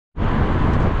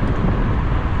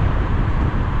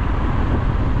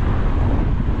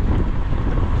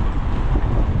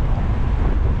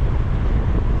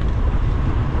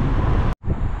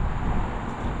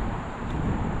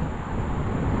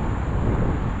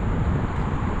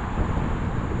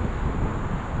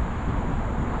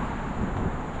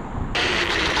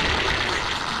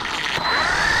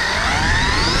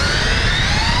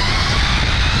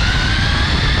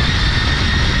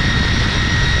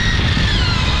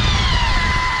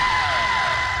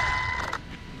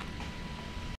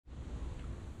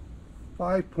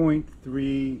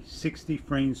5.3, 60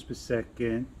 frames per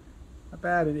second,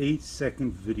 about an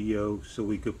 8-second video, so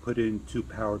we could put into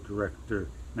Power Director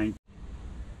 19.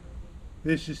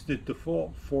 This is the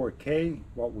default 4K,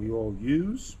 what we all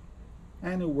use,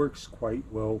 and it works quite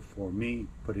well for me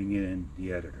putting it in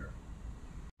the editor.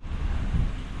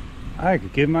 I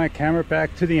could give my camera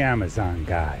back to the Amazon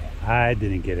guy. I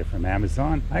didn't get it from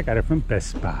Amazon, I got it from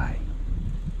Best Buy.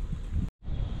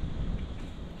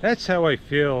 That's how I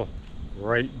feel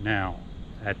right now,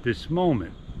 at this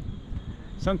moment.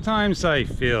 Sometimes I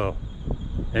feel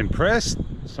impressed,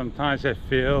 sometimes I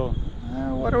feel,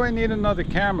 what do I need another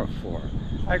camera for?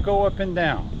 I go up and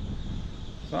down.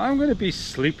 So I'm going to be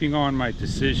sleeping on my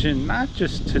decision, not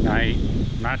just tonight,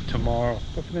 not tomorrow,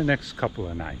 but for the next couple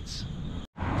of nights.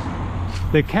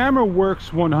 The camera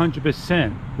works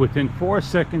 100%. Within 4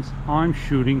 seconds, I'm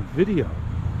shooting video.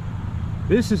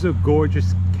 This is a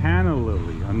gorgeous canna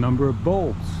lily, a number of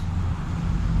bulbs,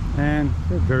 and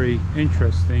a very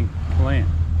interesting plant.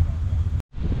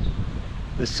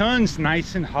 The sun's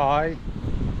nice and high,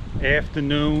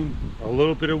 afternoon, a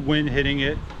little bit of wind hitting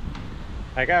it.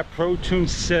 I got Pro Tune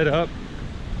set up,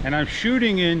 and I'm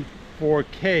shooting in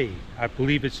 4K. I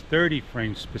believe it's 30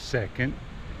 frames per second.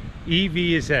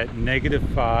 EV is at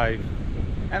 -5,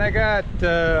 and I got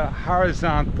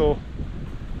horizontal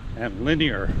and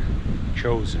linear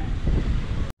chosen.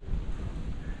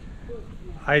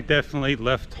 I definitely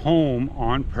left home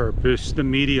on purpose the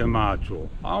media module.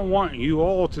 I want you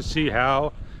all to see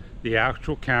how the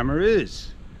actual camera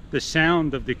is, the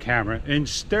sound of the camera in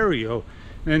stereo,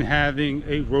 and having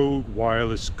a Rode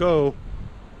Wireless Go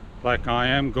like I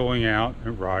am going out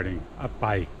and riding a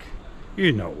bike.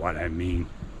 You know what I mean.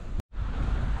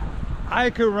 I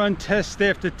could run test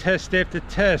after test after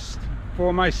test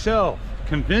for myself,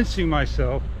 convincing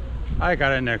myself I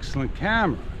got an excellent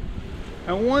camera.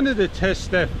 And one of the tests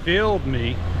that failed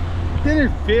me,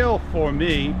 didn't fail for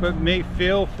me, but may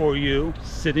fail for you,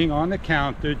 sitting on the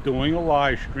counter doing a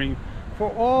live stream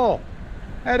for all.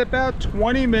 At about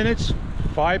 20 minutes,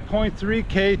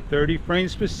 5.3K, 30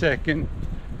 frames per second,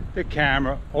 the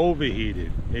camera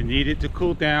overheated. It needed to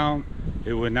cool down.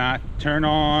 It would not turn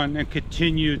on and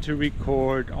continue to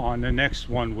record on the next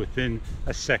one within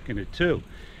a second or two.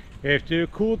 After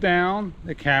it cooled down,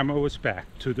 the camera was back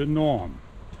to the norm.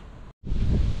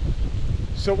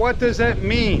 So what does that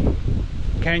mean?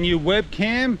 Can you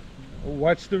webcam?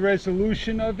 What's the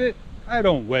resolution of it? I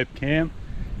don't webcam.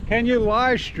 Can you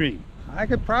live stream? I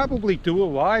could probably do a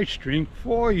live stream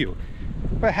for you.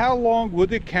 But how long would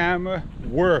the camera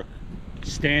work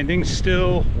standing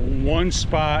still one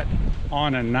spot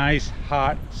on a nice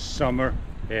hot summer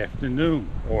afternoon,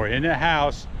 or in a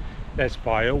house that's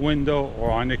by a window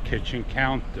or on the kitchen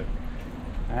counter?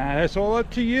 That's all up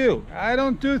to you. I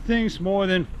don't do things more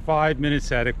than 5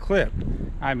 minutes at a clip.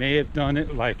 I may have done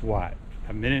it like what,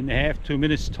 a minute and a half, 2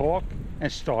 minutes talk,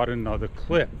 and start another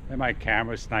clip, and my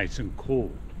camera's nice and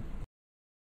cool.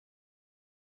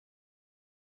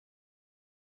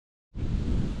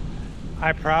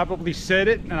 I probably said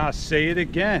it, and I'll say it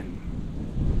again.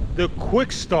 The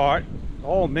quick start,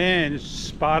 oh man, is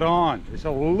spot on. It's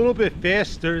a little bit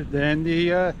faster than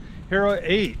the Hero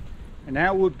 8. And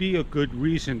that would be a good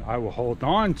reason I will hold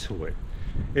on to it.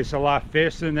 It's a lot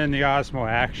faster than the Osmo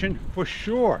Action, for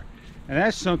sure. And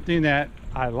that's something that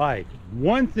I like.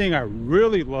 One thing I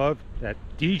really love that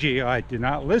DJI did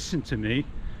not listen to me,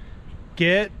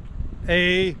 get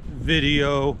a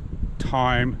video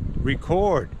time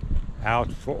record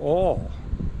out for all.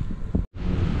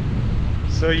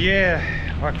 So yeah,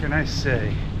 what can I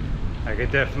say? I could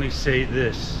definitely say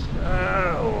this.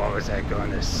 Oh, what was I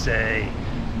going to say?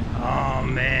 Oh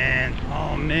man,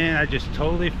 I just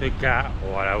totally forgot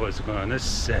what I was going to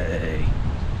say.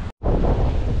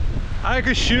 I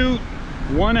could shoot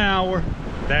 1 hour,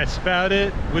 that's about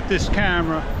it with this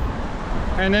camera,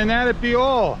 and then that'd be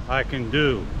all I can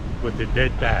do with the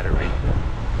dead battery.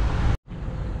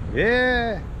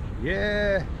 Yeah,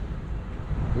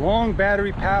 long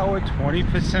battery power,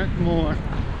 20% more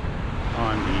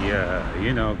on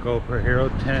the GoPro Hero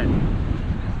 10.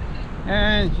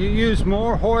 And you use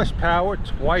more horsepower,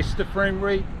 twice the frame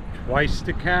rate, twice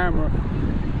the camera.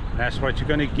 That's what you're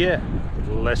going to get.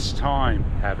 Less time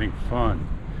having fun.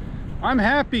 I'm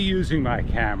happy using my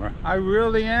camera. I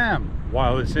really am,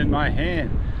 while it's in my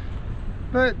hand.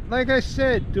 But like I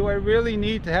said, do I really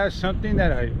need to have something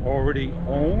that I already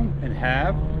own and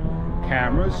have?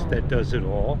 Cameras that does it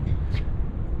all.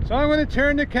 So I'm going to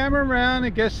turn the camera around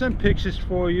and get some pictures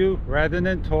for you, rather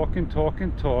than talk and talk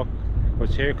and talk.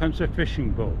 Because here comes a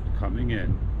fishing boat coming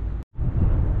in.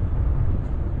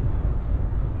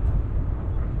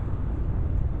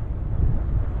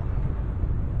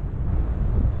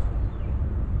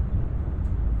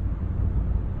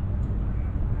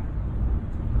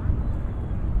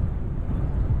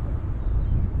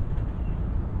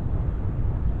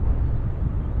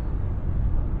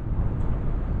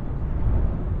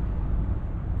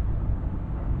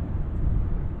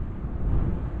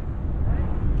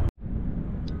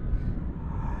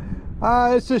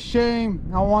 It's a shame.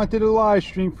 I wanted to live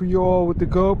stream for you all with the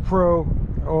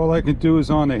GoPro. All I can do is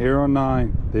on the Hero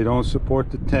 9. They don't support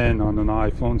the 10 on an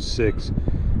iPhone 6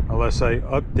 unless I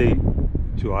update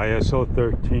to ISO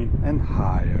 13 and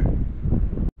higher.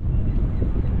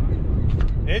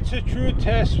 It's a true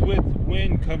test with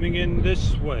wind coming in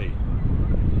this way.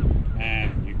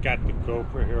 And you got the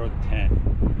GoPro Hero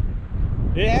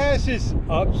 10. It has its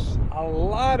ups, a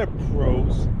lot of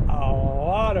pros,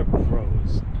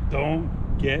 don't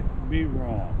get me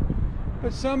wrong.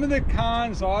 But some of the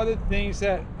cons are the things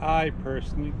that I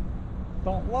personally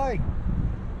don't like.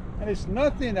 And it's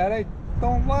nothing that I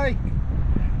don't like.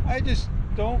 I just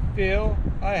don't feel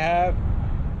I have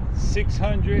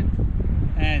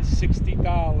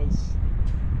 $660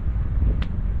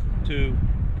 to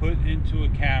put into a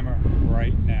camera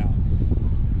right now.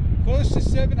 Close to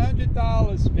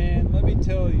 $700, man, let me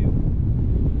tell you.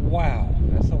 Wow,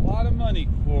 that's a lot of money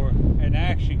for an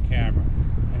action camera,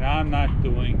 and I'm not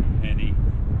doing any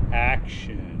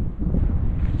action.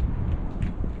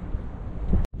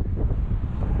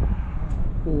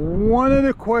 One of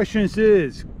the questions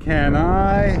is, can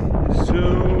I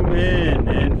zoom in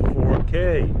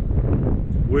 4K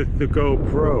with the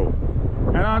GoPro?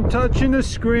 And I'm touching the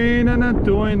screen and I'm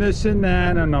doing this and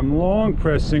that, and I'm long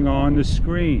pressing on the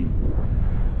screen.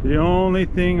 The only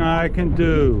thing I can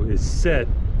do is set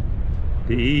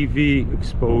the EV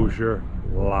exposure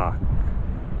lock.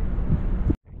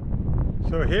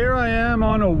 So here I am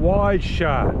on a wide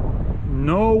shot.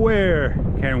 Nowhere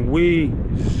can we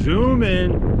zoom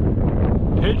in,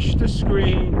 pitch the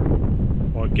screen,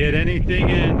 or get anything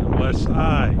in unless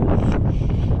I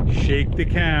shake the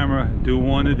camera, do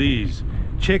one of these.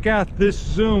 Check out this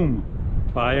zoom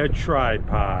by a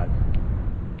tripod.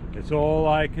 It's all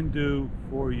I can do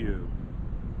for you.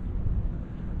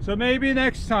 So maybe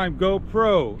next time,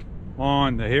 GoPro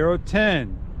on the Hero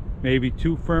 10, maybe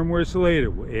 2 firmwares later,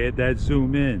 we'll add that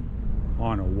zoom in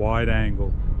on a wide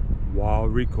angle while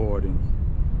recording.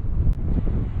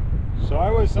 So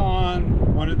I was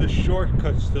on one of the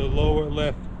shortcuts to the lower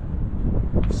left.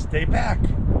 Stay back,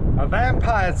 a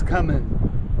vampire's coming.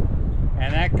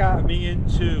 And that got me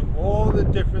into all the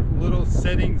different little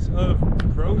settings of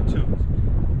Pro Tools.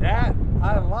 That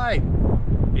I like.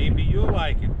 Maybe you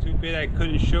like it. Too bad I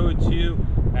couldn't show it to you.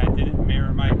 I didn't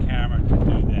mirror my camera to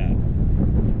do that.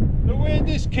 The wind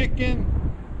is kicking.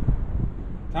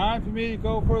 Time for me to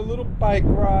go for a little bike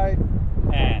ride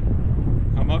and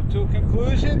come up to a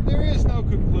conclusion. There is no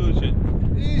conclusion.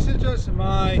 These are just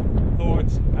my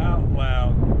thoughts out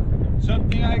loud.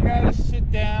 Something I gotta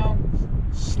sit down,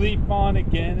 sleep on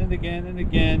again and again and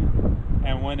again.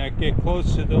 And when I get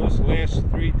close to those last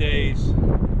 3 days,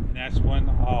 and that's when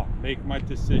I'll make my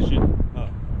decision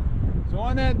up. So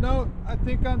on that note, I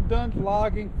think I'm done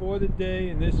vlogging for the day,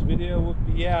 and this video will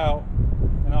be out,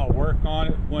 and I'll work on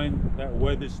it when that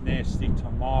weather's nasty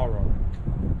tomorrow.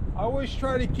 I always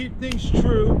try to keep things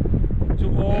true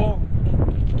to all,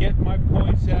 get my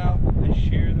points out and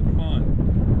share the fun.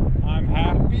 I'm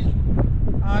happy,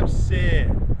 I'm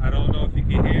sad. I don't know if you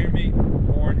can hear me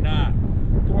or not.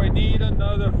 Do I need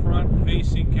another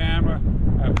front-facing camera,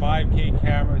 a 5K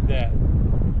camera that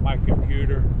my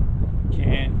computer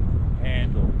can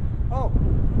handle? Oh,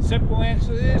 simple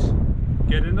answer is,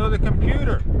 get another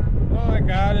computer. Well, I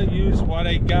gotta use what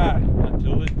I got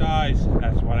until it dies.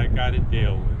 That's what I gotta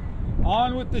deal with.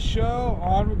 On with the show,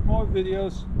 on with more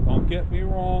videos. Don't get me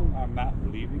wrong, I'm not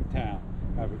leaving town.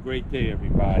 Have a great day,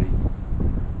 everybody.